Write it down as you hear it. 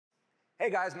Hey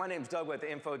guys, my name's Doug with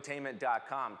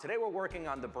Infotainment.com. Today we're working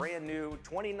on the brand new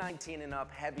 2019 and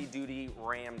up heavy duty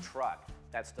Ram truck.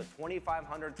 That's the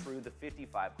 2500 through the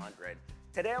 5500.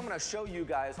 Today I'm gonna show you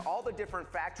guys all the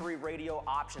different factory radio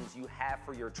options you have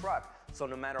for your truck. So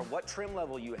no matter what trim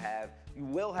level you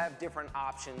will have different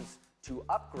options to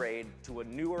upgrade to a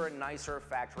newer, nicer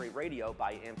factory radio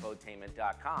by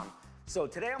Infotainment.com. So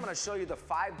today I'm gonna show you the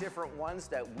 5 different ones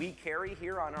that we carry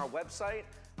here on our website.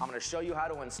 I'm gonna show you how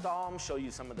to install them, show you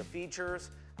some of the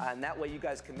features, and that way you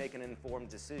guys can make an informed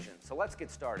decision. So let's get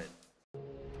started.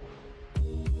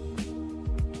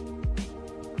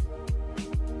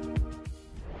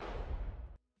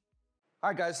 All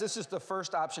right guys, this is the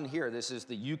first option here. This is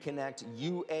the Uconnect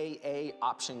UAA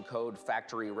option code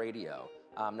factory radio.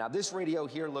 Now this radio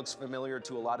here looks familiar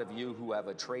to a lot of you who have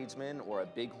a tradesman or a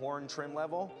bighorn trim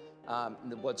level.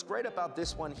 What's great about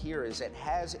this one here is it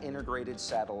has integrated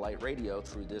satellite radio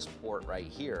through this port right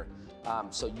here.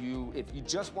 So if you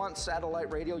just want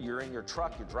satellite radio, you're in your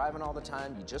truck, you're driving all the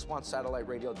time, you just want satellite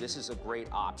radio, this is a great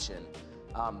option.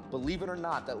 Believe it or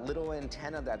not, that little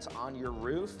antenna that's on your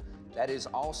roof, that is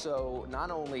also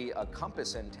not only a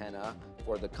compass antenna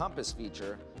for the compass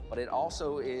feature, but it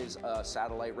also is a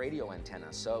satellite radio antenna.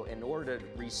 So in order to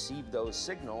receive those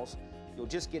signals, you'll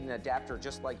just get an adapter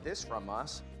just like this from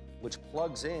us, which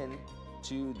plugs in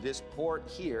to this port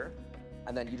here,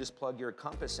 and then you just plug your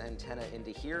compass antenna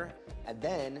into here, and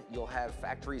then you'll have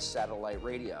factory satellite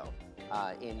radio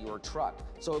in your truck.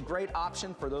 So a great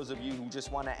option for those of you who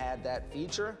just want to add that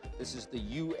feature. This is the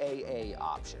UAA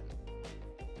option.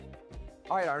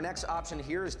 All right, our next option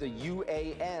here is the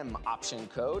UAM option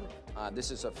code.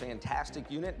 This is a fantastic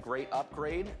unit, great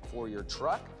upgrade for your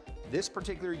truck. This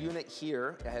particular unit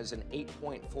here has an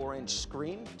 8.4-inch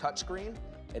screen, touchscreen.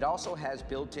 It also has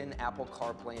built-in Apple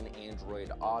CarPlay and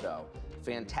Android Auto.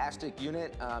 Fantastic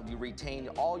unit. You retain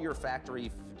all your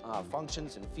factory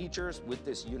functions and features with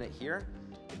this unit here.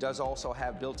 It does also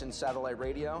have built-in satellite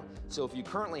radio. So if you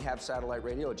currently have satellite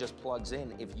radio, it just plugs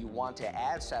in. If you want to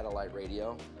add satellite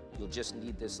radio, you'll just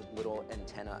need this little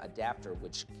antenna adapter,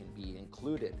 which can be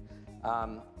included.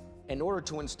 In order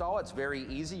to install, it's very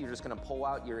easy. You're just gonna pull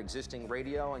out your existing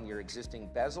radio and your existing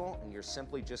bezel, and you're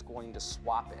simply just going to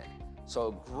swap it.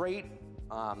 So great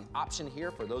option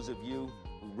here for those of you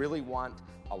who really want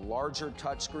a larger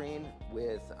touchscreen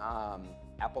with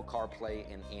Apple CarPlay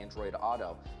and Android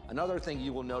Auto. Another thing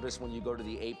you will notice when you go to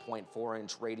the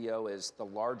 8.4-inch radio is the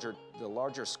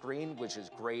larger screen, which is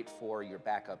great for your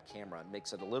backup camera. It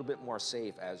makes it a little bit more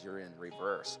safe as you're in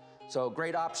reverse. So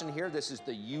great option here. This is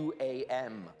the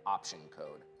UAM option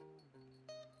code.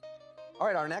 All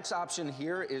right, our next option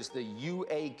here is the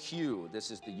UAQ.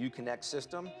 This is the Uconnect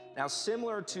system. Now,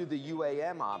 similar to the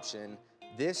UAM option,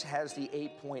 this has the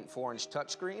 8.4-inch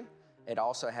touchscreen. It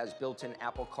also has built-in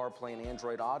Apple CarPlay and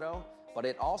Android Auto, but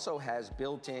it also has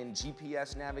built-in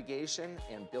GPS navigation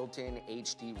and built-in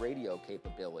HD radio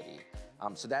capability.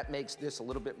 So that makes this a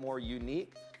little bit more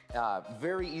unique.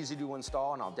 Very easy to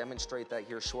install, and I'll demonstrate that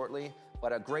here shortly,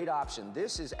 but a great option.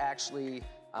 This is actually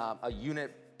a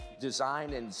unit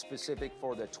designed and specific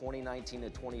for the 2019 to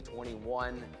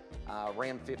 2021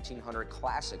 Ram 1500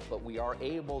 Classic, but we are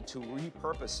able to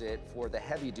repurpose it for the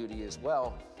heavy duty as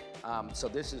well. So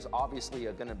this is obviously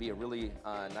going to be a really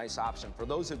nice option for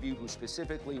those of you who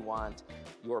specifically want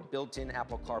your built-in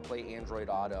Apple CarPlay, Android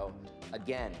Auto,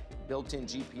 again, built-in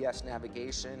GPS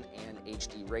navigation and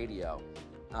HD radio.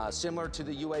 Similar to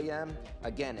the UAM,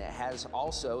 again, it has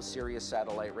also Sirius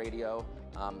satellite radio.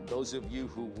 Those of you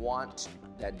who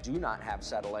that do not have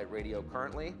satellite radio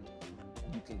currently,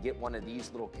 you can get one of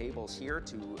these little cables here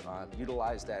to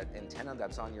utilize that antenna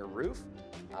that's on your roof.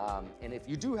 And if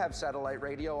you do have satellite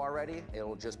radio already,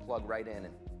 it'll just plug right in.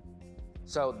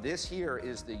 So this here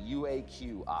is the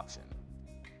UAQ option.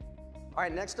 All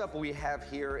right, next up we have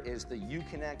here is the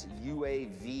Uconnect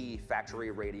UAV factory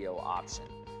radio option.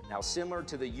 Now, similar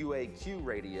to the UAQ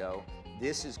radio,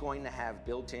 this is going to have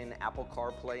built-in Apple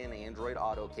CarPlay and Android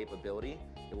Auto capability.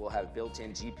 It will have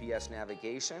built-in GPS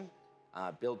navigation,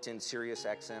 built-in Sirius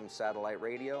XM satellite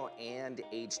radio, and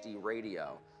HD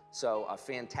radio. So a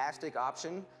fantastic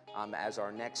option as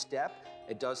our next step.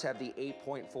 It does have the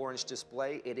 8.4-inch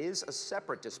display. It is a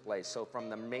separate display, so from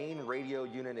the main radio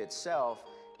unit itself,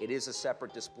 it is a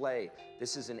separate display.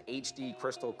 This is an HD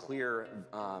crystal clear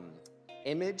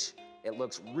image. It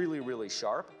looks really, really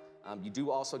sharp. You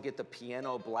do also get the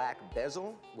piano black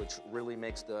bezel, which really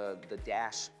makes the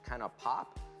dash kind of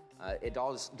pop. It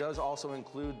does also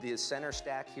include the center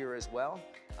stack here as well.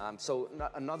 So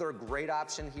another great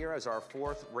option here is our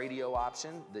 4th radio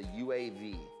option, the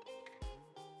UAV.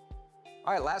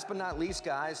 All right, last but not least,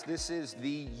 guys, this is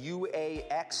the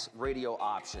UAX radio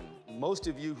option. Most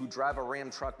of you who drive a Ram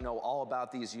truck know all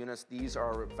about these units. These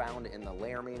are found in the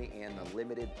Laramie and the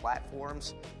Limited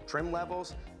platforms, trim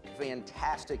levels.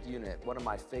 Fantastic unit, one of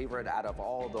my favorite out of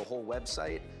all the whole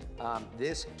website.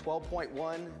 This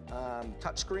 12.1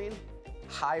 touchscreen,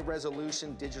 high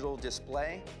resolution digital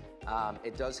display.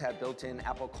 It does have built-in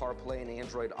Apple CarPlay and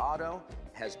Android Auto,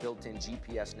 has built-in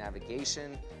GPS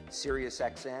navigation, Sirius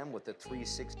XM with the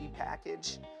 360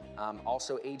 package,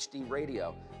 also HD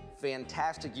radio.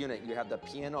 Fantastic unit. You have the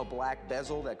piano black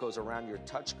bezel that goes around your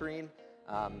touchscreen.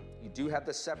 You do have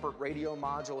the separate radio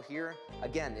module here.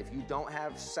 Again, if you don't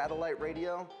have satellite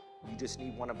radio, you just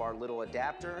need one of our little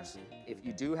adapters. If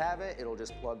you do have it, it'll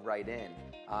just plug right in.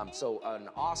 So an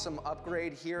awesome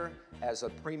upgrade here as a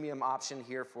premium option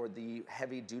here for the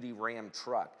heavy-duty Ram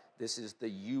truck. This is the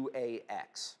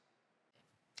UAX.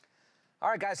 All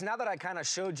right, guys, now that I kind of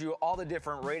showed you all the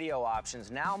different radio options,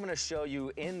 now I'm gonna show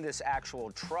you in this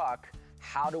actual truck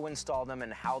how to install them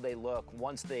and how they look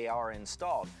once they are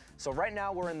installed. So right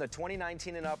now we're in the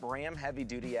 2019 and up Ram Heavy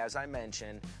Duty, as I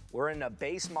mentioned. We're in a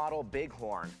base model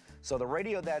Bighorn. So the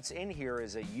radio that's in here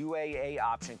is a UAA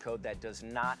option code that does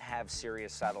not have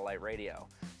Sirius satellite radio.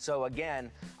 So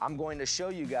again, I'm going to show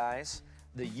you guys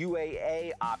the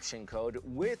UAA option code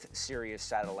with Sirius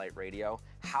satellite radio,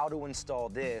 how to install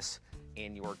this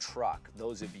in your truck,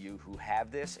 those of you who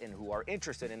have this and who are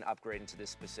interested in upgrading to this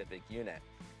specific unit.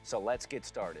 So let's get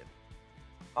started.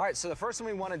 All right, so the first thing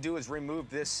we want to do is remove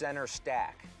this center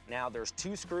stack. Now there's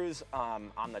two screws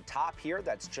on the top here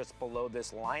that's just below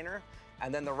this liner,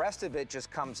 and then the rest of it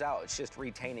just comes out. It's just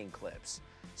retaining clips.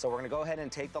 So we're gonna go ahead and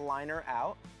take the liner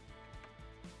out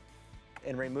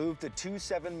and remove the two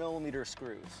 7mm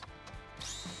screws.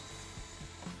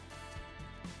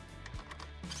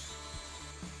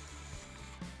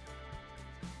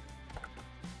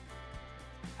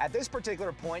 At this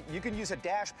particular point, you can use a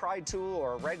dash pry tool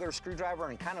or a regular screwdriver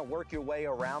and kind of work your way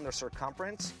around the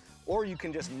circumference, or you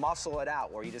can just muscle it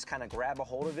out where you just kind of grab a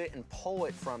hold of it and pull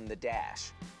it from the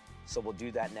dash. So we'll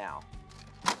do that now.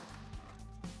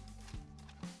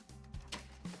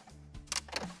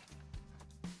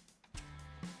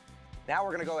 Now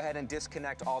we're gonna go ahead and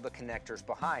disconnect all the connectors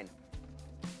behind.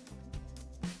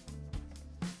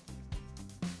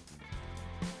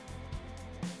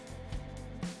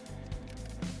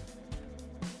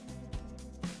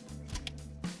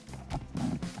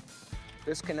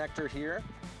 This connector here,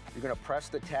 you're gonna press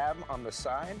the tab on the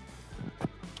side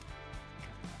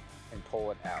and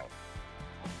pull it out.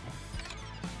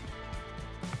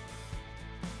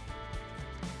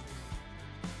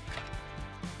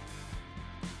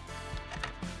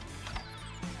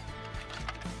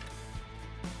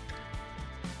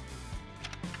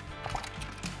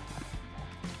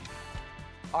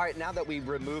 All right, now that we've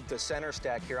removed the center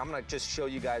stack here, I'm gonna just show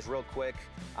you guys real quick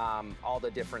all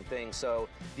the different things. So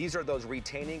these are those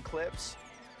retaining clips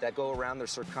that go around the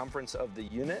circumference of the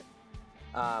unit.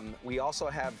 We also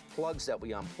have plugs that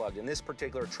we unplugged. In this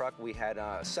particular truck, we had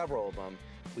several of them.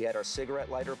 We had our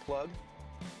cigarette lighter plug.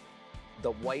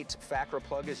 The white FACRA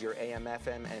plug is your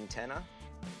AM/FM antenna.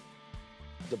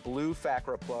 The blue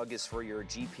FACRA plug is for your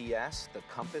GPS, the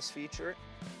compass feature.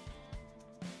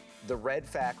 The red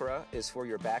FACRA is for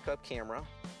your backup camera.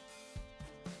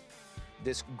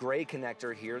 This gray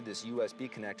connector here, this USB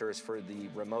connector, is for the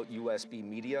remote USB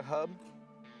media hub.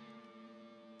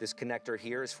 This connector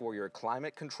here is for your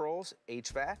climate controls,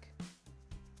 HVAC.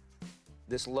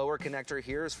 This lower connector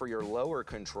here is for your lower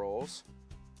controls.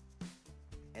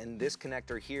 And this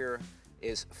connector here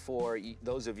is for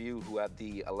those of you who have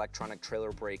the electronic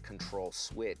trailer brake control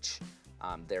switch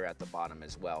there at the bottom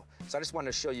as well. So I just wanted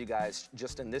to show you guys,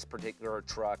 just in this particular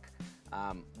truck,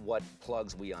 what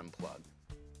plugs we unplugged.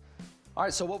 All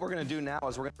right, so what we're gonna do now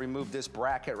is we're gonna remove this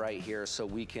bracket right here so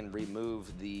we can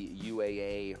remove the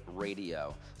UAA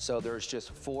radio. So there's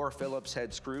just 4 Phillips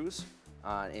head screws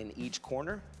in each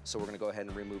corner. So we're gonna go ahead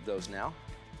and remove those now.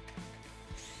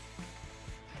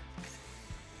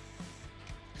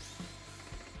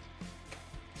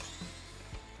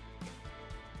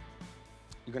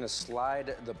 You're gonna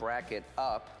slide the bracket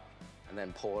up and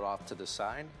then pull it off to the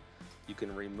side. You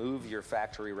can remove your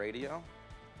factory radio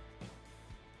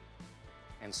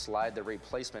and slide the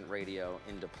replacement radio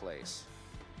into place.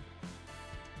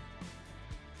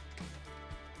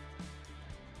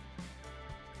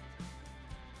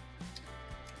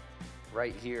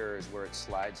 Right here is where it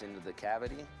slides into the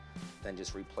cavity, then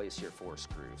just replace your 4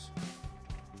 screws.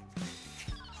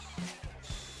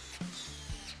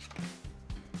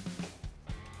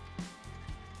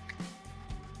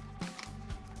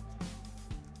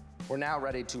 We're now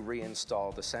ready to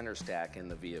reinstall the center stack in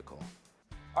the vehicle.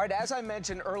 All right, as I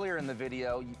mentioned earlier in the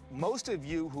video, most of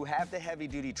you who have the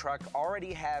heavy-duty truck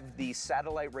already have the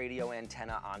satellite radio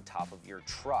antenna on top of your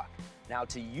truck. Now,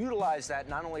 to utilize that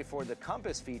not only for the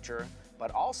compass feature, but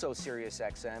also Sirius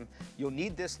XM, you'll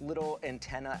need this little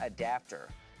antenna adapter.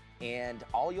 And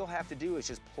all you'll have to do is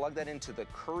just plug that into the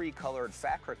curry-colored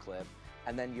FACRA clip,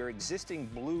 and then your existing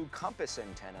blue compass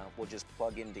antenna will just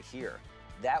plug into here.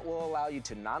 That will allow you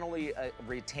to not only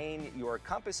retain your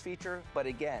compass feature, but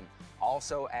again,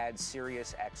 also add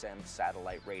Sirius XM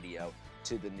satellite radio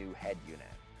to the new head unit.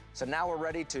 So now we're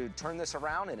ready to turn this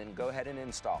around and then go ahead and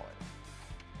install it.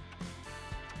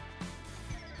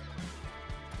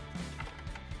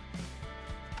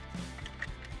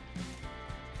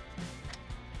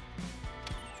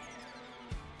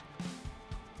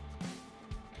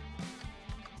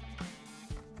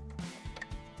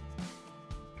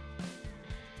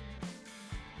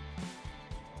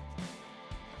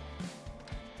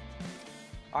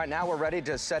 All right, now we're ready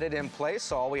to set it in place.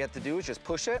 So all we have to do is just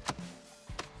push it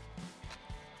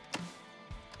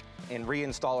and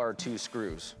reinstall our 2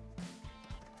 screws.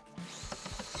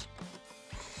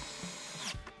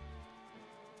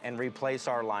 And replace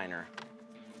our liner.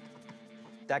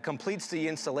 That completes the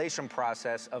installation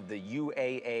process of the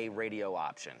UAA radio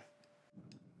option.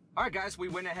 All right, guys, we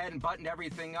went ahead and buttoned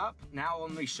everything up. Now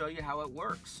let me show you how it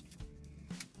works.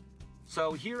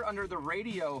 So here under the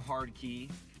radio hard key,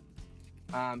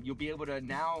 you'll be able to,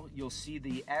 now you'll see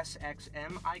the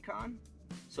SXM icon.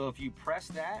 So if you press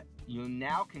that, you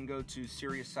now can go to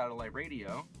Sirius Satellite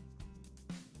Radio,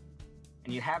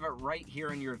 and you have it right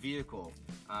here in your vehicle.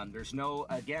 There's no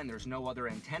other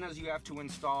antennas you have to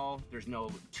install. There's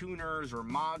no tuners or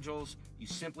modules. You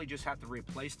simply just have to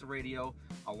replace the radio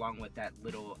along with that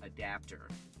little adapter.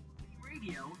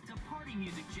 Radio to party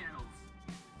music channels.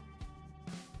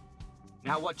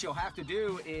 Now what you'll have to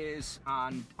do is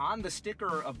on the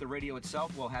sticker of the radio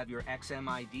itself will have your XM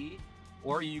ID,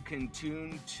 or you can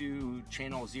tune to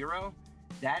channel 0.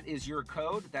 That is your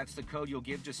code. That's the code you'll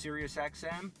give to Sirius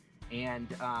XM and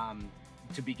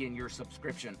to begin your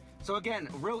subscription. So again,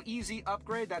 real easy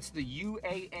upgrade. That's the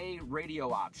UAA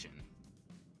radio option.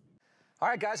 All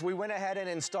right, guys, we went ahead and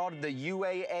installed the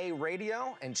UAA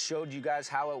radio and showed you guys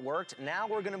how it worked. Now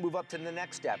we're gonna move up to the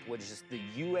next step, which is the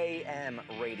UAM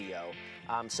radio.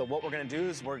 So what we're gonna do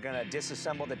is we're gonna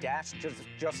disassemble the dash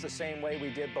just the same way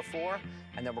we did before,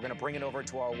 and then we're gonna bring it over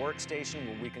to our workstation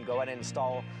where we can go ahead and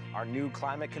install our new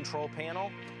climate control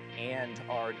panel and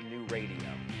our new radio.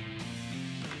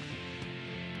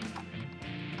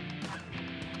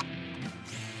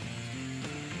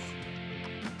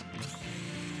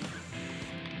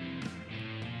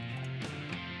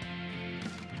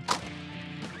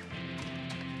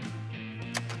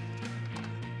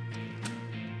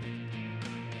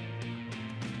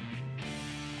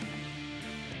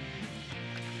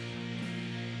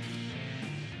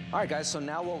 All right, guys, so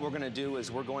now what we're gonna do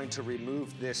is we're going to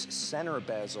remove this center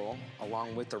bezel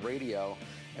along with the radio,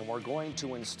 and we're going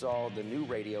to install the new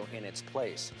radio in its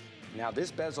place. Now,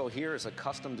 this bezel here is a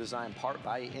custom designed part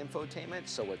by Infotainment,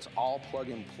 so it's all plug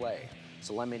and play.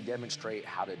 So let me demonstrate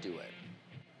how to do it.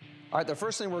 All right, the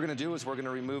first thing we're gonna do is we're gonna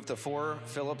remove the 4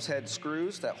 Phillips head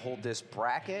screws that hold this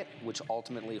bracket, which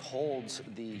ultimately holds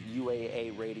the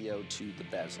UAA radio to the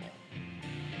bezel.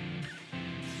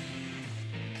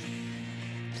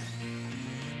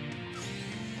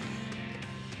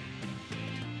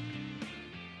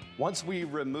 Once we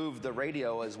remove the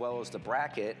radio as well as the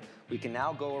bracket, we can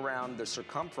now go around the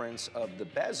circumference of the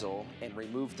bezel and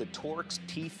remove the Torx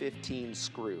T15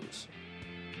 screws.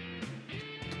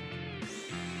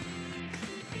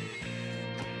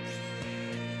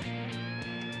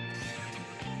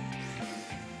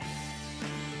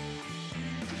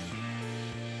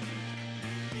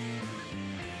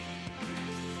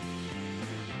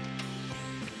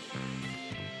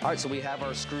 All right, so we have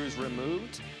our screws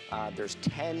removed. There's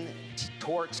 10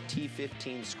 Torx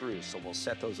T15 screws, so we'll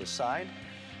set those aside.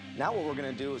 Now what we're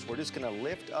gonna do is we're just gonna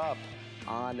lift up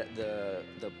on the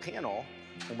panel,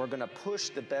 and we're gonna push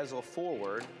the bezel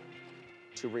forward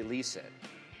to release it.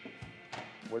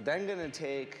 We're then gonna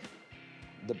take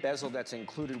the bezel that's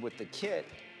included with the kit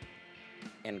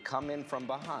and come in from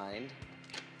behind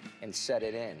and set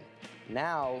it in.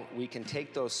 Now we can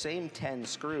take those same 10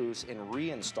 screws and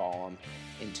reinstall them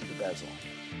into the bezel.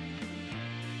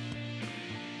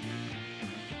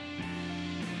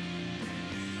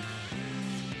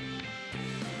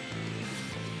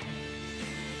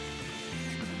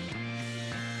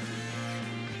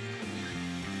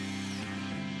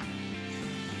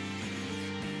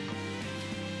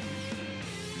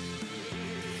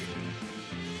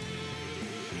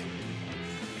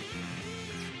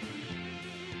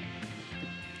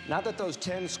 Now that those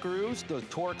 10 screws, those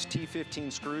Torx T15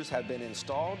 screws have been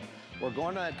installed, we're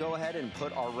going to go ahead and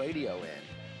put our radio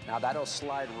in. Now that'll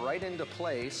slide right into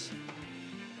place.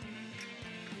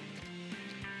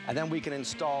 And then we can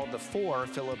install the 4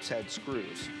 Phillips head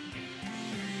screws.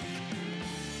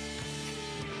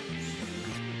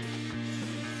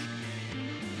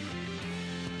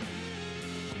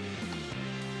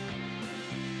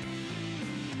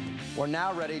 We're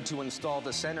now ready to install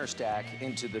the center stack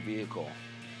into the vehicle.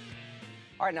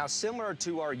 All right, now similar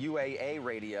to our UAA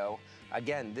radio,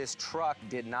 again, this truck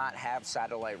did not have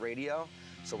satellite radio,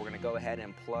 so we're gonna go ahead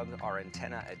and plug our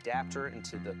antenna adapter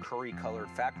into the curry colored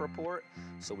FACRA port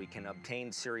so we can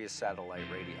obtain Sirius satellite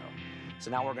radio.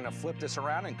 So now we're gonna flip this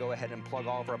around and go ahead and plug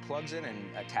all of our plugs in and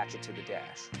attach it to the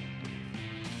dash.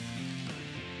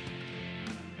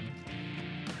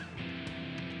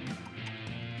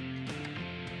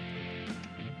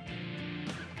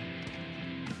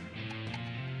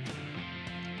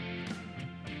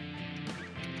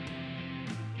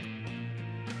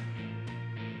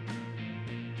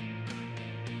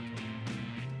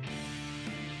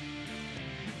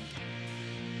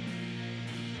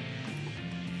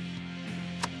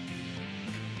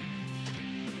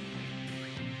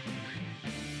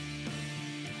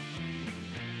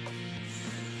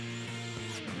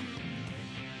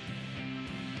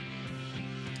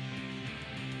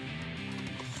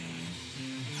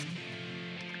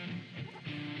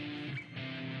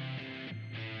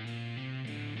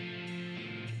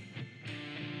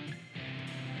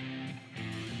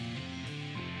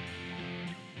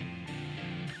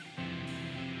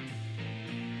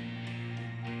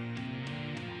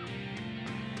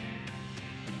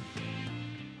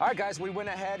 All right, guys, we went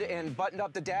ahead and buttoned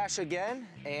up the dash again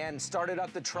and started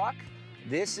up the truck.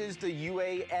 This is the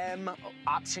UAM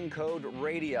option code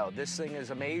radio. This thing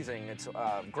is amazing. It's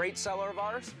a great seller of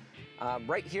ours.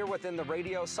 Right here within the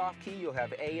radio soft key, you'll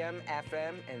have AM,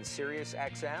 FM, and Sirius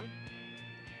XM.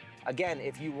 Again,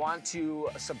 if you want to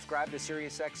subscribe to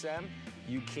Sirius XM,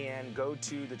 you can go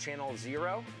to the channel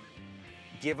 0,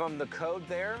 give them the code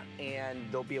there,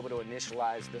 and they'll be able to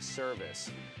initialize the service.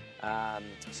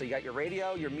 So you got your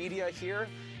radio, your media here.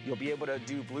 You'll be able to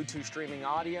do Bluetooth streaming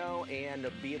audio and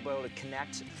be able to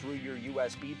connect through your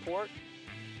USB port.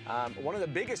 One of the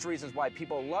biggest reasons why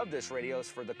people love this radio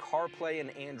is for the CarPlay and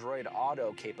Android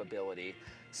Auto capability.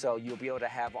 So you'll be able to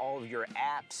have all of your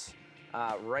apps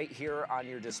right here on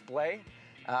your display.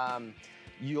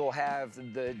 You'll have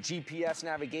the GPS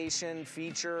navigation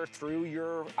feature through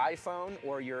your iPhone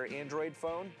or your Android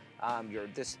phone.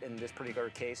 In this particular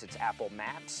case, it's Apple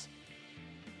Maps.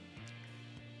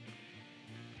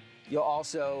 You'll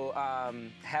also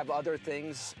have other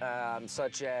things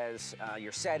such as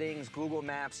your settings, Google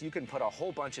Maps. You can put a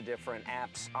whole bunch of different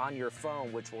apps on your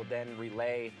phone, which will then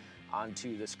relay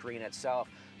onto the screen itself.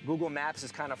 Google Maps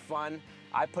is kind of fun.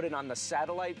 I put it on the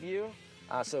satellite view,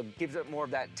 so it gives it more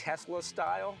of that Tesla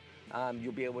style.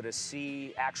 You'll be able to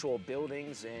see actual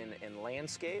buildings and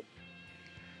landscape.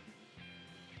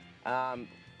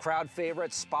 Crowd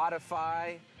favorites,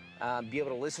 Spotify, be able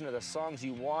to listen to the songs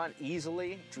you want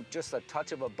easily to just a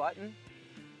touch of a button.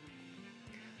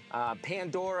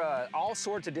 Pandora, all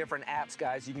sorts of different apps,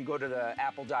 guys. You can go to the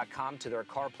apple.com to their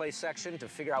CarPlay section to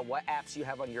figure out what apps you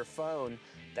have on your phone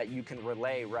that you can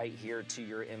relay right here to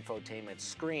your infotainment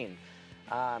screen.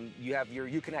 You have your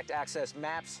Uconnect Access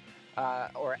Maps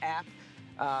or app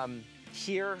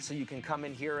here, so you can come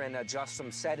in here and adjust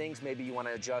some settings. Maybe you want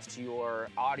to adjust your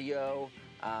audio,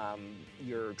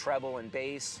 your treble and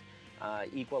bass,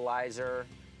 equalizer,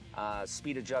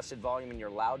 speed adjusted volume, and your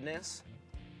loudness.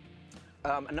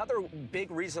 Another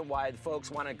big reason why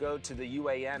folks want to go to the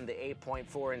UAM, the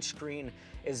 8.4-inch screen,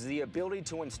 is the ability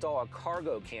to install a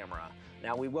cargo camera.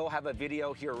 Now, we will have a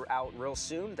video here out real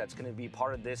soon that's going to be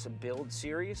part of this build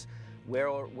series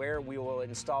where we will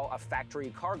install a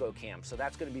factory cargo cam. So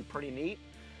that's going to be pretty neat.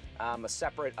 A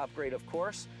separate upgrade, of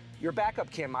course. Your backup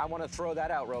cam, I want to throw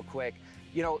that out real quick.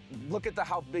 You know, look at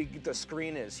how big the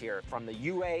screen is here. From the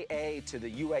UAA to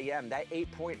the UAM, that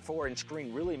 8.4-inch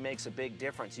screen really makes a big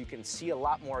difference. You can see a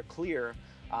lot more clear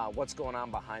what's going on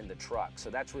behind the truck.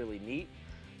 So that's really neat.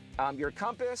 Your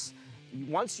compass,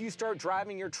 once you start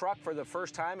driving your truck for the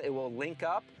first time, it will link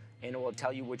up and it will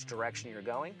tell you which direction you're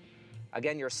going.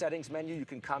 Again, your settings menu, you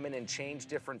can come in and change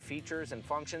different features and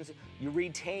functions. You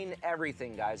retain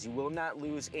everything, guys. You will not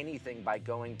lose anything by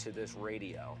going to this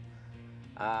radio.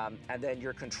 And then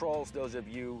your controls, those of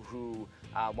you who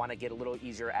want to get a little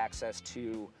easier access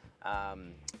to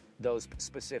those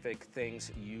specific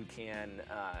things, you can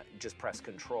just press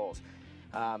controls.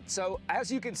 So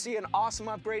as you can see, an awesome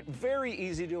upgrade, very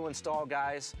easy to install,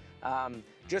 guys.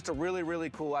 just a really, really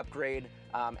cool upgrade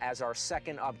as our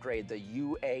second upgrade, the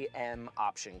UAM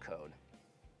option code.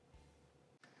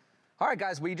 All right,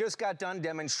 guys, we just got done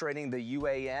demonstrating the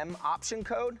UAM option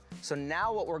code. So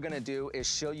now what we're gonna do is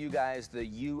show you guys the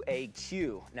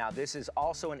UAQ. Now, this is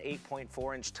also an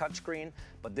 8.4-inch touchscreen,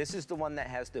 but this is the one that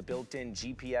has the built-in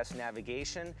GPS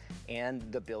navigation and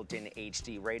the built-in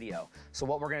HD radio. So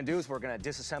what we're gonna do is we're gonna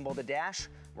disassemble the dash,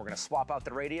 we're gonna swap out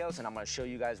the radios, and I'm gonna show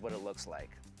you guys what it looks like.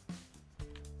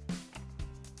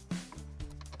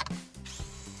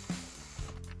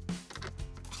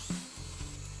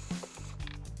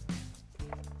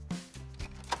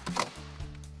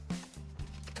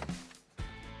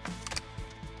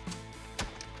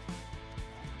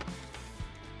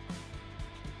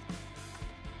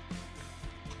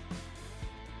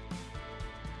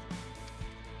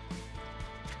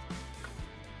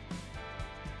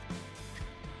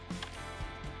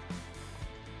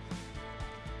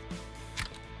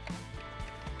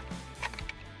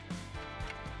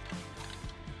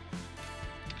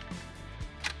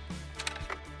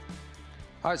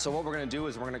 All right, so what we're gonna do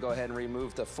is we're gonna go ahead and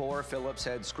remove the 4 Phillips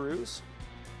head screws.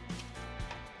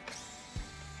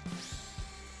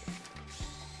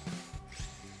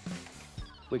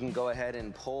 We can go ahead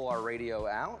and pull our radio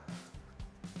out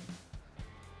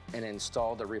and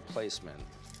install the replacement.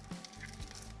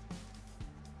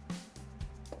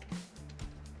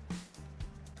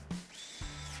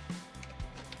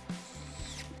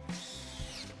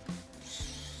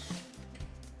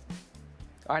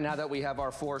 All right, now that we have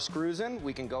our 4 screws in,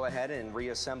 we can go ahead and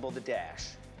reassemble the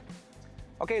dash.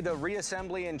 Okay, the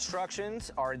reassembly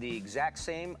instructions are the exact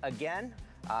same again,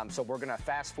 so we're gonna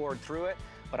fast forward through it,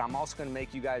 but I'm also gonna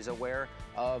make you guys aware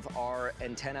of our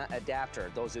antenna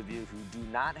adapter. Those of you who do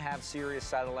not have Sirius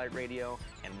satellite radio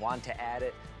and want to add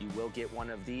it, you will get one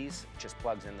of these. It just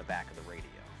plugs in the back of the radio.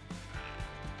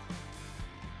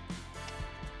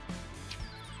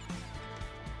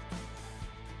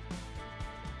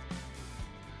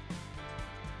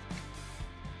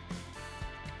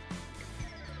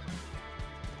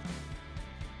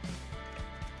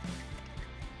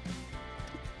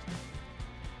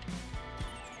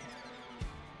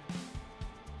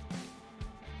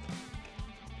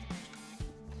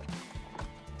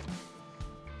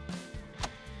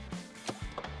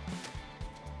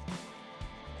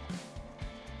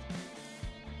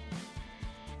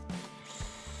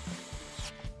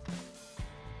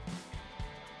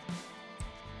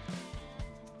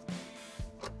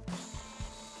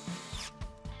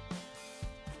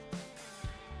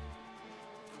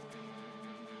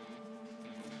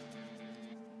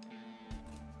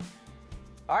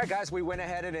 All right, guys, we went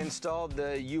ahead and installed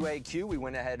the UAQ. We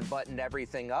went ahead and buttoned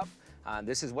everything up.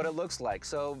 This is what it looks like.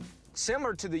 So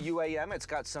similar to the UAM, it's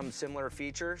got some similar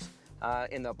features.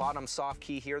 In the bottom soft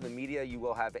key here, the media, you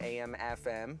will have AM,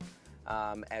 FM,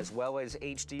 as well as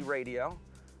HD radio.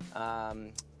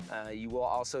 You will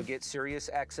also get Sirius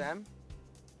XM.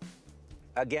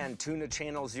 Again, tune to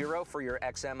channel 0 for your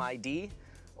XM ID,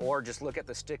 or just look at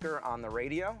the sticker on the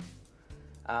radio.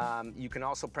 You can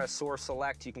also press source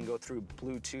select. You can go through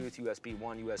Bluetooth, USB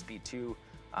 1, USB 2,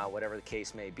 whatever the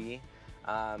case may be.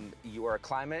 Your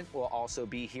climate will also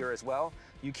be here as well.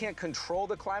 You can't control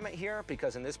the climate here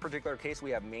because in this particular case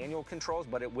we have manual controls,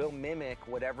 but it will mimic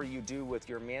whatever you do with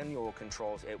your manual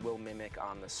controls, it will mimic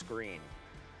on the screen.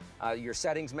 Your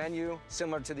settings menu,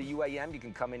 similar to the UAM, you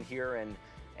can come in here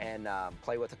and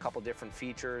play with a couple different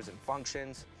features and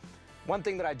functions. One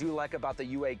thing that I do like about the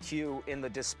UAQ, in the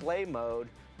display mode,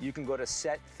 you can go to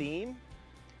set theme,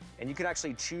 and you can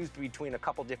actually choose between a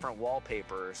couple different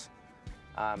wallpapers.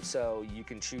 So you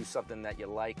can choose something that you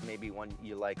like, maybe one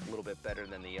you like a little bit better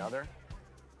than the other.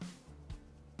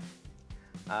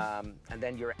 And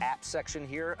then your app section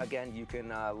here, again, you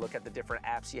can look at the different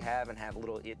apps you have and have a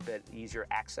little bit easier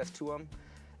access to them.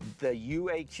 The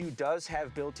UAQ does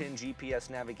have built-in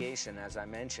GPS navigation, as I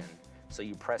mentioned. So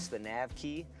you press the nav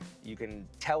key, you can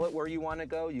tell it where you want to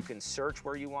go, you can search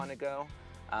where you want to go,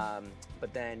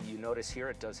 but then you notice here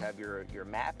it does have your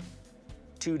map,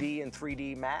 2D and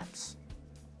 3D maps.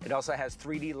 It also has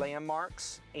 3D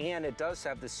landmarks, and it does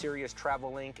have the Sirius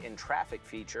Travel Link and Traffic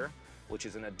feature, which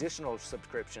is an additional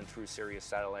subscription through Sirius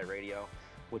Satellite Radio,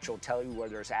 which will tell you where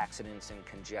there's accidents and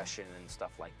congestion and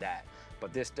stuff like that.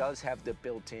 But this does have the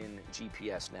built-in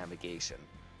GPS navigation.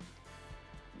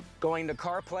 Going to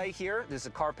CarPlay here, this is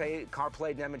a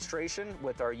CarPlay demonstration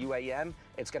with our UAM.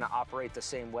 It's going to operate the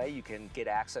same way. You can get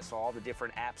access to all the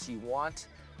different apps you want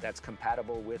that's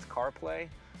compatible with CarPlay.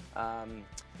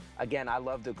 Again, I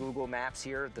love the Google Maps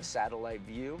here, the satellite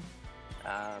view.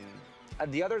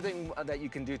 The other thing that you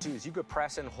can do too is you could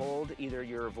press and hold either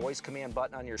your voice command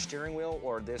button on your steering wheel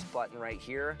or this button right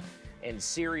here, and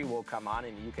Siri will come on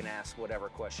and you can ask whatever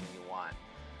question you want.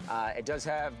 It does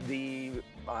have the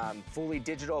fully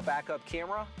digital backup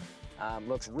camera.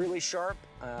 Looks really sharp,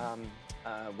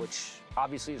 which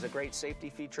obviously is a great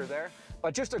safety feature there,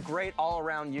 but just a great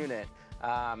all-around unit.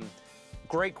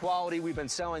 Great quality. We've been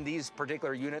selling these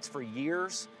particular units for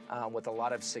years with a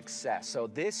lot of success. So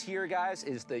this here, guys,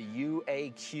 is the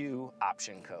UAQ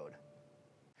option code.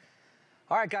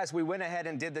 All right, guys, we went ahead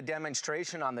and did the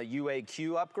demonstration on the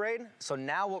UAQ upgrade. So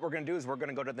now what we're gonna do is we're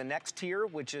gonna go to the next tier,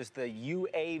 which is the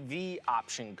UAV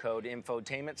option code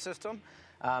infotainment system.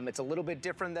 It's a little bit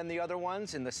different than the other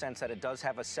ones in the sense that it does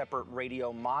have a separate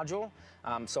radio module.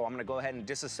 So I'm gonna go ahead and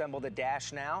disassemble the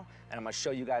dash now, and I'm gonna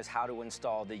show you guys how to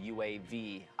install the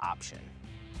UAV option.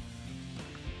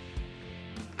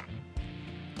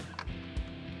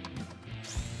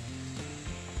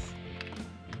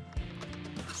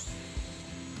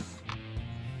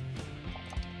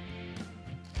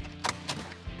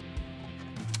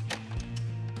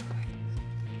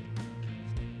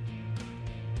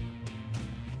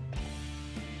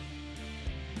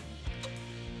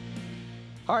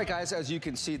 All right, guys, as you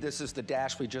can see, this is the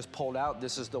dash we just pulled out.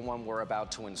 This is the one we're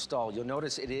about to install. You'll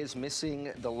notice it is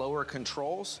missing the lower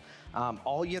controls.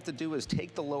 All you have to do is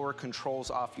take the lower controls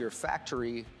off your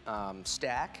factory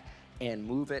stack and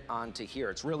move it onto here.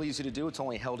 It's real easy to do. It's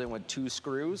only held in with 2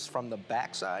 screws from the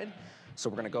back side. So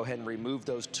we're gonna go ahead and remove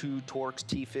those 2 Torx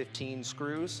T15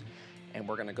 screws, and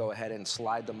we're gonna go ahead and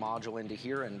slide the module into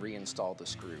here and reinstall the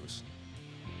screws.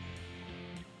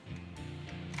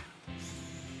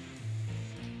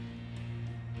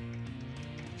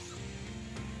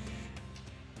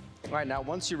 All right, now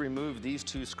once you remove these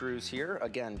 2 screws here,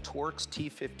 again, Torx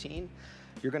T15,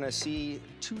 you're gonna see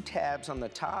 2 tabs on the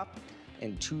top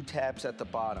and 2 tabs at the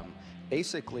bottom.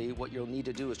 Basically, what you'll need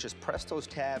to do is just press those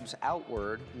tabs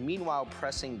outward, meanwhile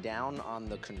pressing down on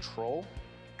the control,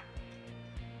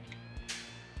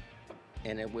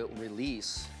 and it will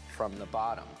release from the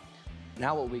bottom.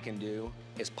 Now what we can do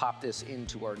is pop this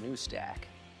into our new stack.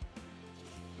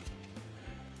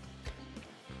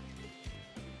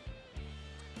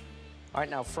 All right,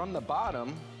 now from the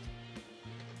bottom,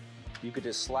 you could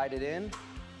just slide it in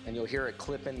and you'll hear it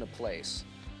clip into place.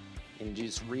 And you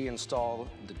just reinstall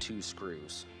the 2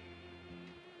 screws.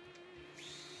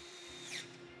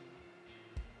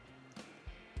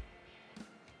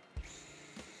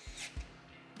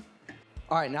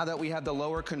 All right, now that we have the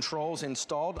lower controls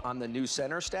installed on the new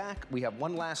center stack, we have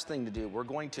one last thing to do. We're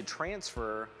going to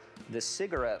transfer the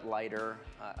cigarette lighter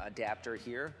adapter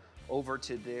here over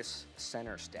to this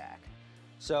center stack.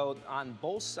 So on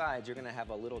both sides, you're gonna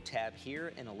have a little tab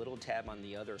here and a little tab on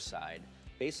the other side.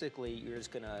 Basically, you're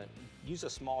just gonna use a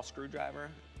small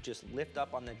screwdriver, just lift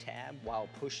up on the tab while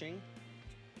pushing,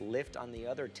 lift on the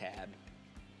other tab,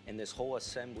 and this whole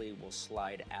assembly will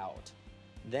slide out.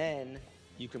 Then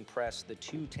you can press the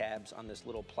 2 tabs on this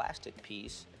little plastic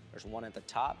piece. There's one at the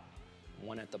top,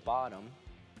 one at the bottom,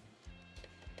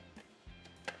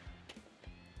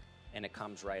 and it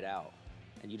comes right out.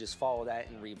 And you just follow that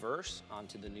in reverse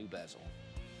onto the new bezel.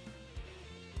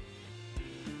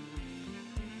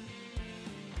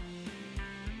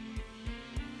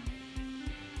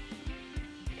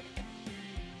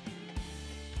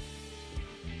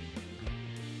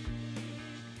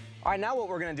 All right, now what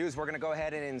we're gonna do is we're gonna go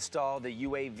ahead and install the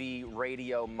UAV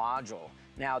radio module.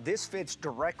 Now this fits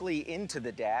directly into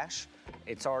the dash.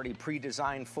 It's already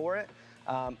pre-designed for it.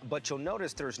 But you'll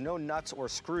notice there's no nuts or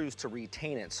screws to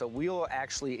retain it. So we'll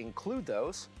actually include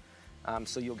those.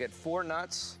 So you'll get 4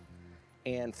 nuts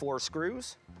and 4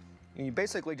 screws. And you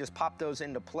basically just pop those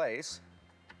into place.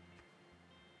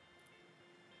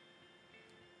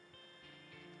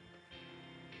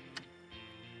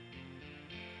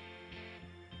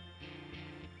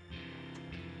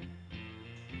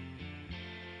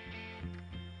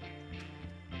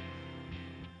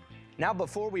 Now,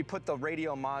 before we put the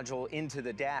radio module into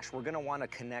the dash, we're gonna wanna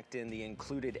connect in the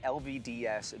included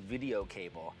LVDS video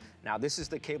cable. Now, this is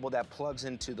the cable that plugs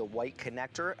into the white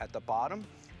connector at the bottom,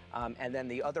 and then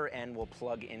the other end will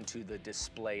plug into the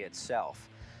display itself.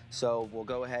 So we'll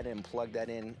go ahead and plug that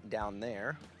in down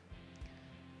there.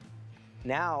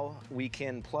 Now, we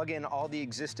can plug in all the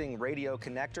existing radio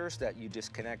connectors that you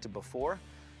disconnected before.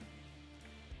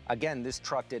 Again, this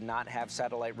truck did not have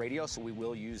satellite radio, so we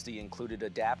will use the included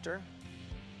adapter.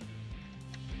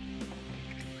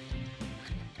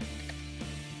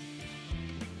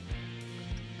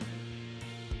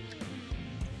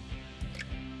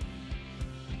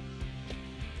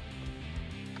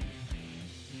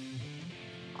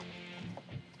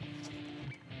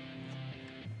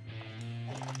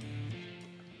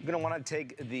 going to want to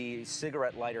take the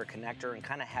cigarette lighter connector and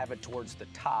kind of have it towards the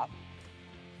top.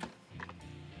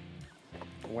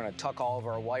 We're going to tuck all of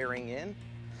our wiring in.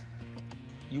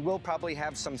 You will probably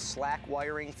have some slack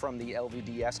wiring from the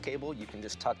LVDS cable. You can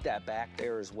just tuck that back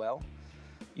there as well.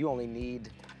 You only need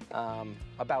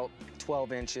about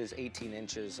 12 inches, 18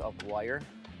 inches of wire.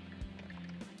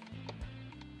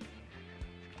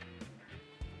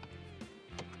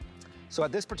 So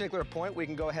at this particular point, we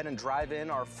can go ahead and drive in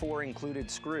our 4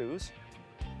 included screws.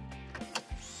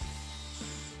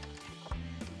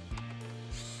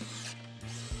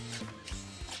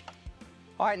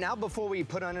 All right, now before we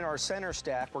put on in our center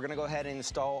stack, we're gonna go ahead and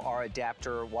install our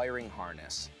adapter wiring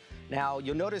harness. Now,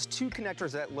 you'll notice 2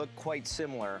 connectors that look quite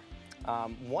similar.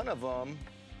 One of them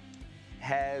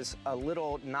has a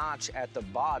little notch at the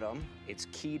bottom. It's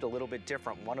keyed a little bit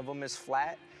different. One of them is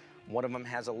flat, one of them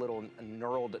has a little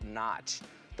knurled notch.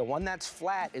 The one that's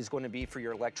flat is going to be for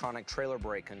your electronic trailer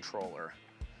brake controller.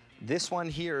 This one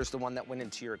here is the one that went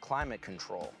into your climate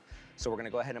control. So we're gonna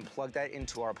go ahead and plug that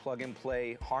into our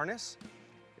plug-and-play harness.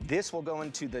 This will go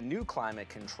into the new climate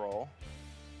control,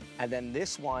 and then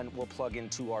this one will plug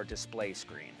into our display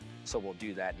screen. So we'll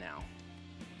do that now.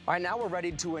 All right, now we're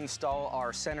ready to install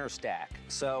our center stack.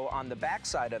 So on the back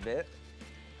side of it,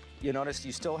 you notice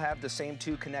you still have the same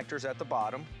 2 connectors at the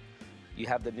bottom. You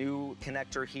have the new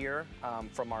connector here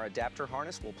from our adapter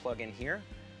harness. We'll plug in here.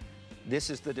 This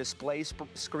is the display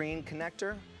screen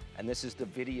connector, and this is the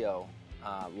video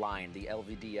line, the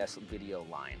LVDS video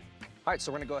line. All right,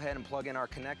 so we're gonna go ahead and plug in our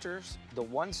connectors. The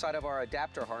one side of our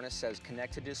adapter harness says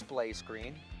connect to display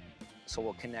screen, so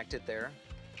we'll connect it there.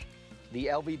 The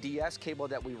LVDS cable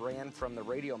that we ran from the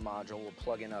radio module will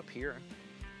plug in up here.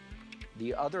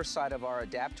 The other side of our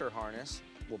adapter harness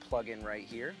will plug in right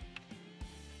here.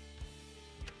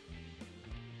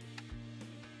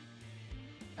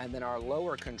 And then our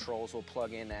lower controls will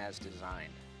plug in as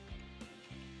designed.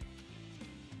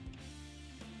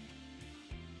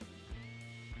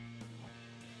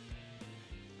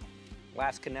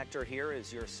 Last connector here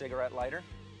is your cigarette lighter.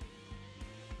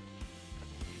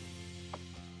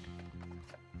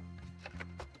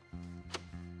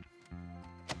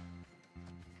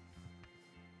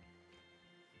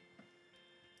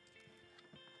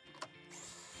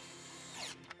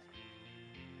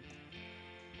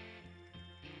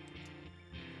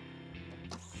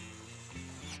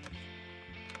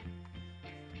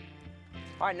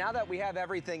 All right, now that we have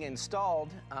everything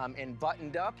installed and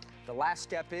buttoned up, the last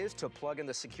step is to plug in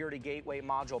the security gateway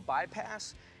module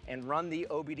bypass and run the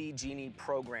OBD Genie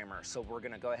programmer. So we're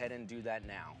gonna go ahead and do that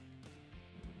now.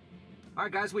 All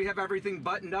right, guys, we have everything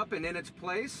buttoned up and in its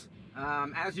place.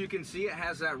 As you can see, it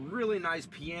has that really nice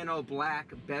piano black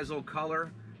bezel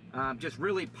color, just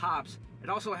really pops. It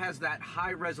also has that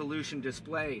high resolution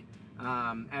display,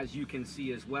 as you can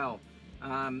see as well.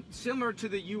 Similar to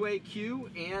the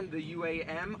UAQ and the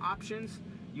UAM options,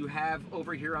 you have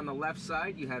over here on the left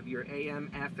side, you have your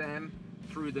AM, FM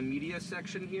through the media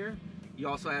section here. You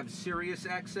also have Sirius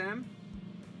XM,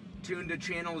 tuned to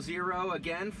channel 0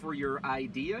 again for your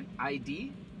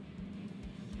ID.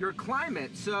 Your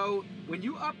climate, so when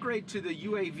you upgrade to the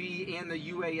UAV and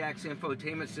the UAX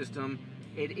infotainment system,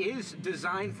 it is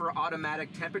designed for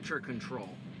automatic temperature control.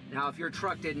 Now, if your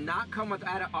truck did not come with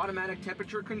automatic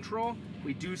temperature control,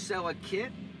 we do sell a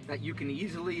kit that you can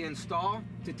easily install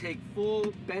to take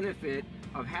full benefit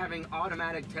of having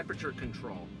automatic temperature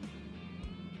control.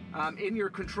 In your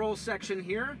control section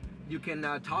here, you can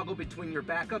toggle between your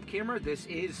backup camera. This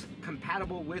is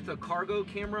compatible with a cargo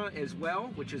camera as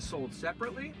well, which is sold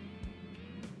separately.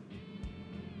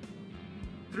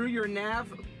 Through your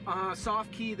nav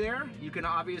soft key there, you can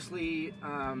obviously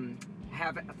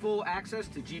have full access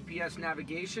to GPS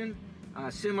navigation.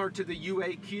 Similar to the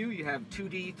UAQ, you have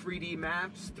 2D, 3D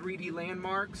maps, 3D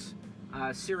landmarks,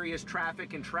 Sirius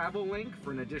traffic and travel link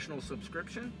for an additional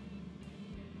subscription.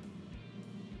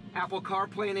 Apple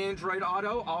CarPlay and Android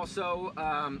Auto, also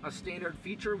a standard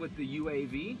feature with the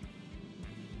UAV.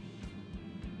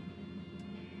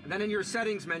 And then in your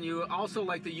settings menu, also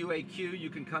like the UAQ, you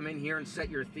can come in here and set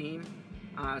your theme,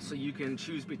 so you can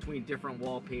choose between different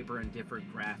wallpaper and different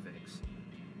graphics.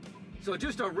 So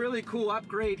just a really cool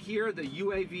upgrade here, the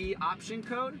UAV option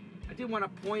code. I did want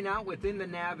to point out within the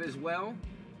nav as well,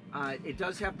 it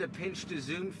does have the pinch to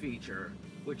zoom feature,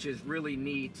 which is really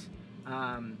neat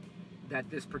that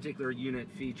this particular unit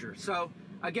features. So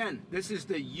again, this is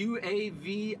the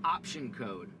UAV option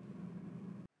code.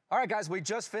 All right, guys, we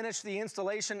just finished the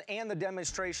installation and the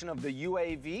demonstration of the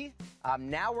UAV.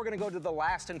 Now we're gonna go to the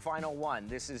last and final one.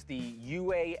 This is the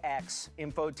UAX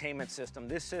infotainment system.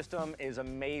 This system is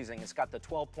amazing. It's got the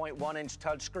 12.1-inch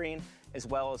touchscreen as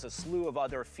well as a slew of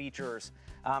other features.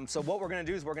 So what we're gonna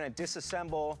do is we're gonna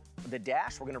disassemble the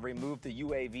dash, we're gonna remove the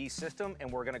UAV system, and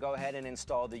we're gonna go ahead and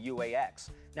install the UAX.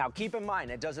 Now keep in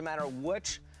mind, it doesn't matter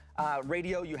which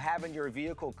radio you have in your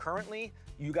vehicle currently,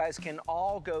 you guys can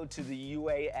all go to the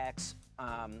UAX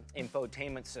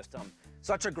infotainment system.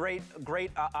 Such a great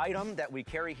item that we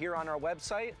carry here on our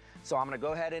website. So I'm gonna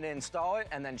go ahead and install it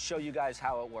and then show you guys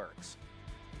how it works.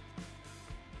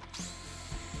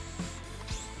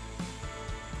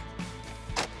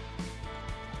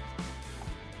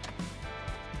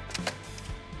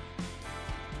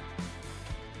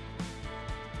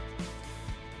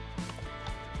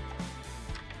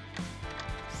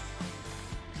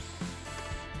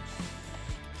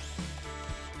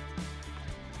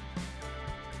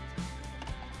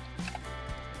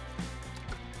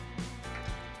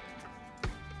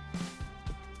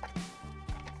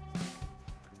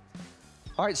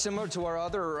 All right, similar to our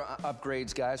other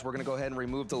upgrades, guys, we're gonna go ahead and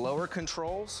remove the lower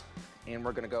controls, and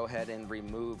we're gonna go ahead and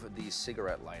remove the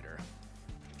cigarette lighter.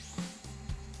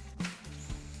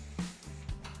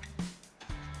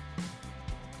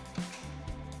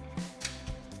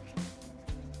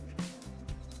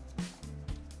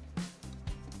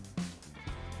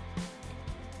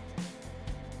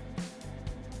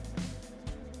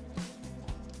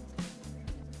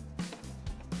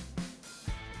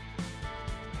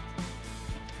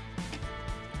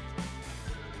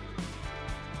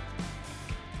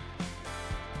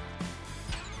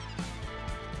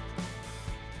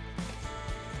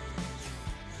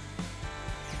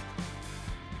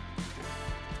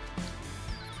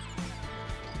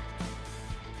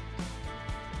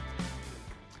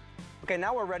 Okay,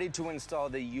 now we're ready to install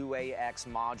the UAX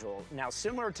module. Now,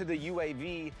 similar to the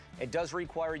UAV, it does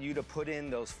require you to put in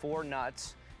those 4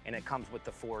 nuts, and it comes with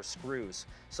the 4 screws.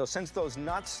 So since those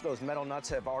metal nuts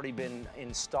have already been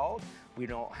installed, we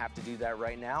don't have to do that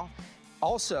right now.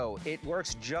 Also, it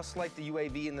works just like the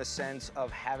UAV in the sense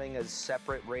of having a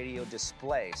separate radio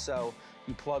display. So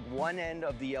you plug one end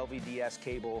of the LVDS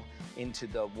cable into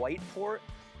the white port,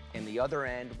 and the other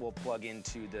end will plug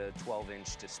into the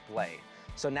 12-inch display.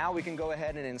 So now we can go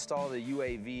ahead and install the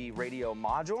UAV radio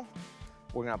module.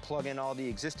 We're gonna plug in all the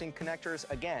existing connectors.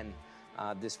 Again,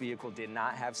 this vehicle did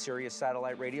not have Sirius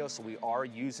satellite radio, so we are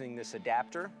using this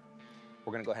adapter.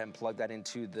 We're gonna go ahead and plug that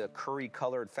into the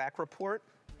curry-colored FACRA port,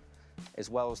 as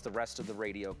well as the rest of the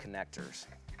radio connectors.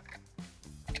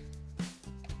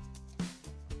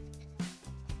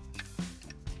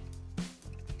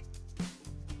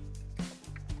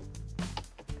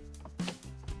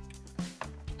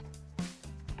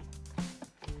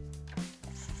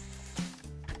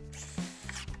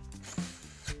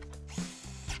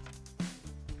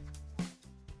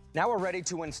 Now we're ready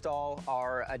to install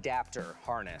our adapter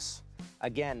harness.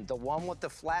 Again, the one with the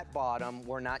flat bottom,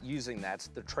 we're not using that. It's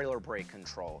the trailer brake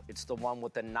control. It's the one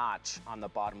with the notch on the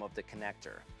bottom of the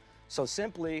connector. So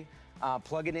simply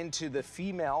plug it into the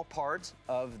female part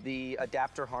of the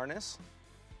adapter harness.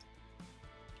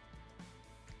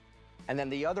 And then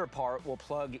the other part will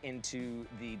plug into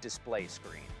the display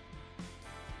screen.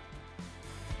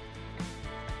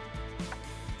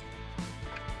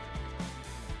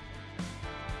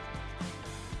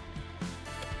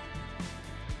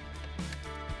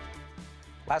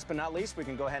 Last but not least, we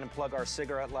can go ahead and plug our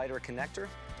cigarette lighter connector.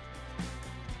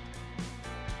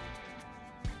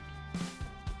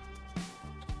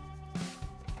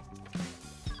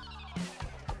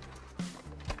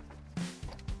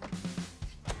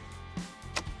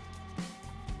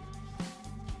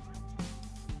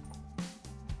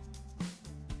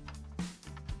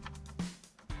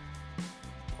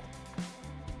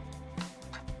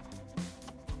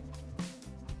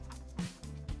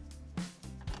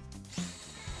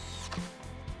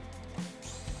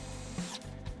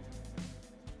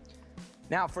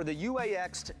 Now for the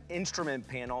UAX instrument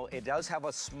panel, it does have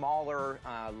a smaller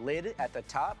lid at the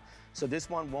top, so this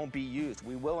one won't be used.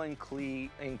 We will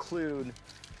include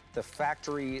the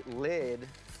factory lid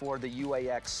for the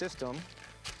UAX system,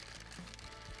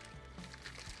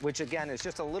 which again is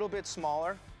just a little bit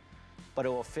smaller, but it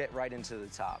will fit right into the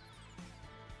top.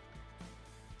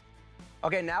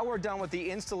 Okay, now we're done with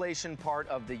the installation part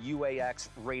of the UAX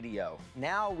radio.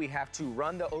 Now we have to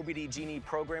run the OBD Genie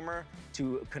programmer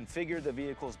to configure the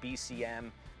vehicle's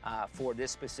BCM for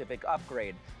this specific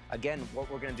upgrade. Again, what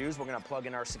we're gonna do is we're gonna plug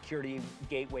in our security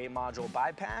gateway module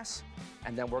bypass,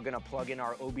 and then we're gonna plug in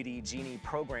our OBD Genie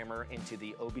programmer into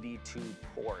the OBD2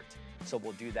 port. So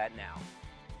we'll do that now.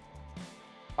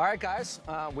 All right, guys,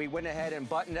 we went ahead and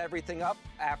buttoned everything up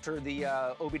after the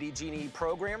OBD Genie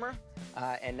programmer,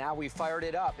 and now we fired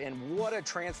it up, and what a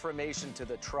transformation to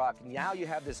the truck. Now you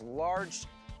have this large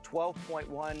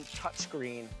 12.1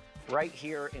 touchscreen right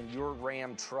here in your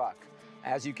Ram truck.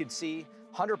 As you can see,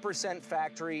 100%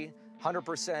 factory,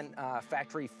 100%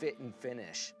 factory fit and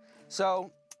finish. So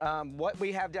what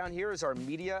we have down here is our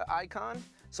media icon.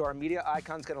 So our media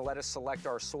icon is going to let us select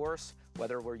our source,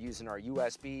 whether we're using our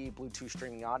USB, Bluetooth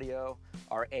streaming audio,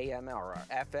 our AM or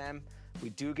our FM.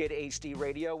 We do get HD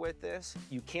radio with this.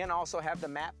 You can also have the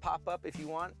map pop up if you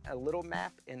want, a little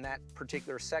map in that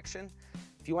particular section.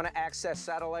 If you want to access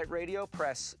satellite radio,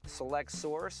 press select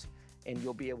source and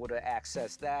you'll be able to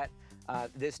access that.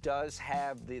 This does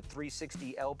have the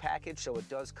 360L package, so it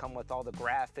does come with all the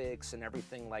graphics and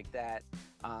everything like that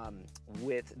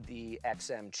with the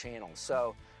XM channel.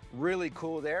 So really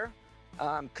cool there.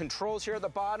 Controls here at the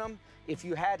bottom. If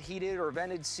you had heated or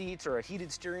vented seats or a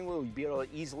heated steering wheel, you'd be able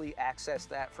to easily access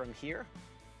that from here.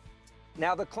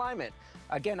 Now the climate,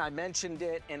 again, I mentioned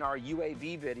it in our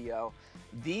UAV video.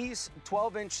 These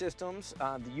 12-inch systems,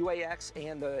 the UAX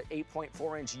and the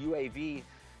 8.4-inch UAV,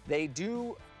 they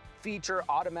do feature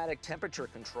automatic temperature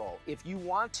control. If you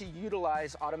want to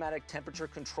utilize automatic temperature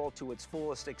control to its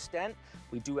fullest extent,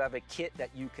 we do have a kit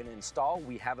that you can install.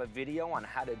 We have a video on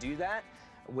how to do that,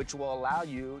 which will allow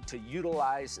you to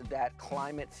utilize that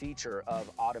climate feature of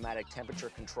automatic temperature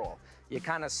control. You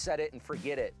kind of set it and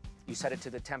forget it. You set it to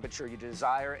the temperature you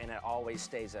desire and it always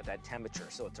stays at that temperature,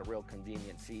 so it's a real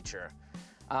convenient feature.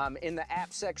 In the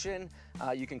app section,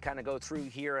 you can kind of go through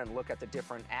here and look at the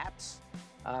different apps.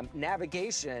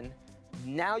 Navigation,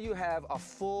 now you have a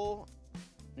full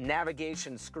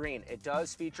navigation screen. It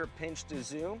does feature pinch to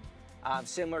zoom,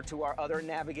 similar to our other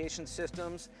navigation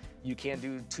systems. You can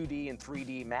do 2D and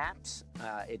 3D maps.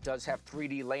 It does have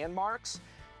 3D landmarks,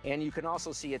 and you can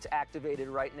also see it's activated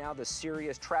right now, the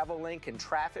Sirius Travel Link and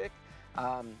traffic,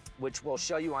 which will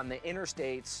show you on the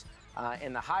interstates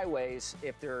and the highways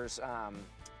if there's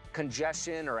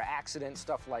congestion or accident,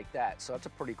 stuff like that. So that's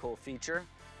a pretty cool feature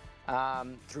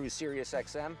through Sirius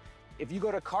XM. If you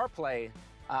go to CarPlay,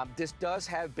 this does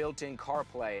have built-in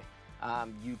CarPlay.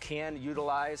 You can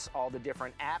utilize all the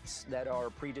different apps that are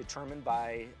predetermined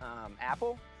by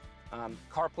Apple.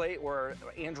 CarPlay, or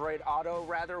Android Auto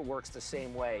rather, works the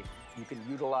same way. You can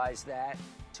utilize that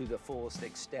to the fullest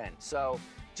extent. So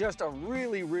just a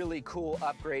really, really cool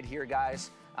upgrade here,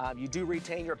 guys. You do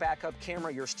retain your backup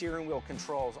camera, your steering wheel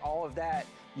controls, all of that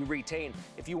you retain.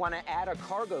 If you want to add a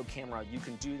cargo camera, you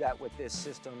can do that with this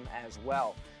system as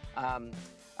well.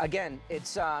 Again,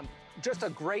 it's just a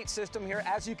great system here.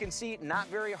 As you can see, not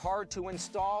very hard to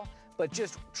install, but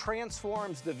just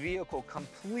transforms the vehicle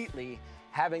completely,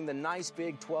 having the nice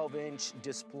big 12-inch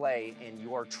display in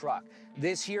your truck.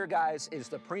 This here, guys, is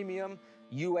the premium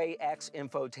UAX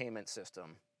infotainment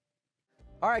system.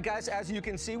 All right, guys, as you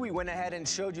can see, we went ahead and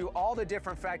showed you all the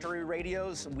different factory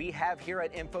radios we have here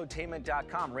at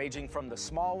Infotainment.com, ranging from the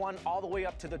small one all the way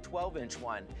up to the 12-inch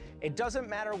one. It doesn't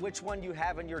matter which one you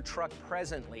have in your truck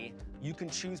presently, you can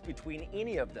choose between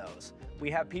any of those. We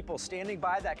have people standing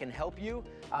by that can help you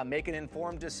make an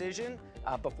informed decision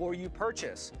before you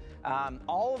purchase.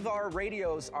 All of our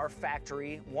radios are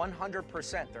factory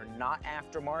 100%. They're not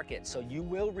aftermarket, so you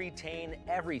will retain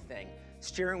everything.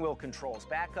 Steering wheel controls,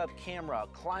 backup camera,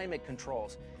 climate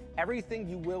controls, everything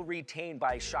you will retain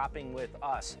by shopping with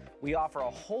us. We offer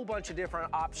a whole bunch of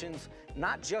different options,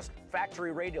 not just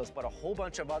factory radios, but a whole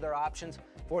bunch of other options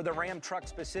for the Ram truck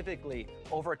specifically.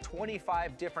 Over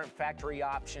 25 different factory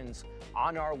options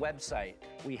on our website.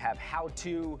 We have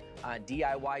how-to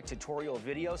DIY tutorial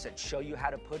videos that show you how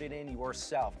to put it in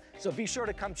yourself. So be sure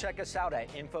to come check us out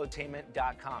at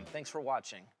Infotainment.com. Thanks for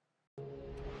watching.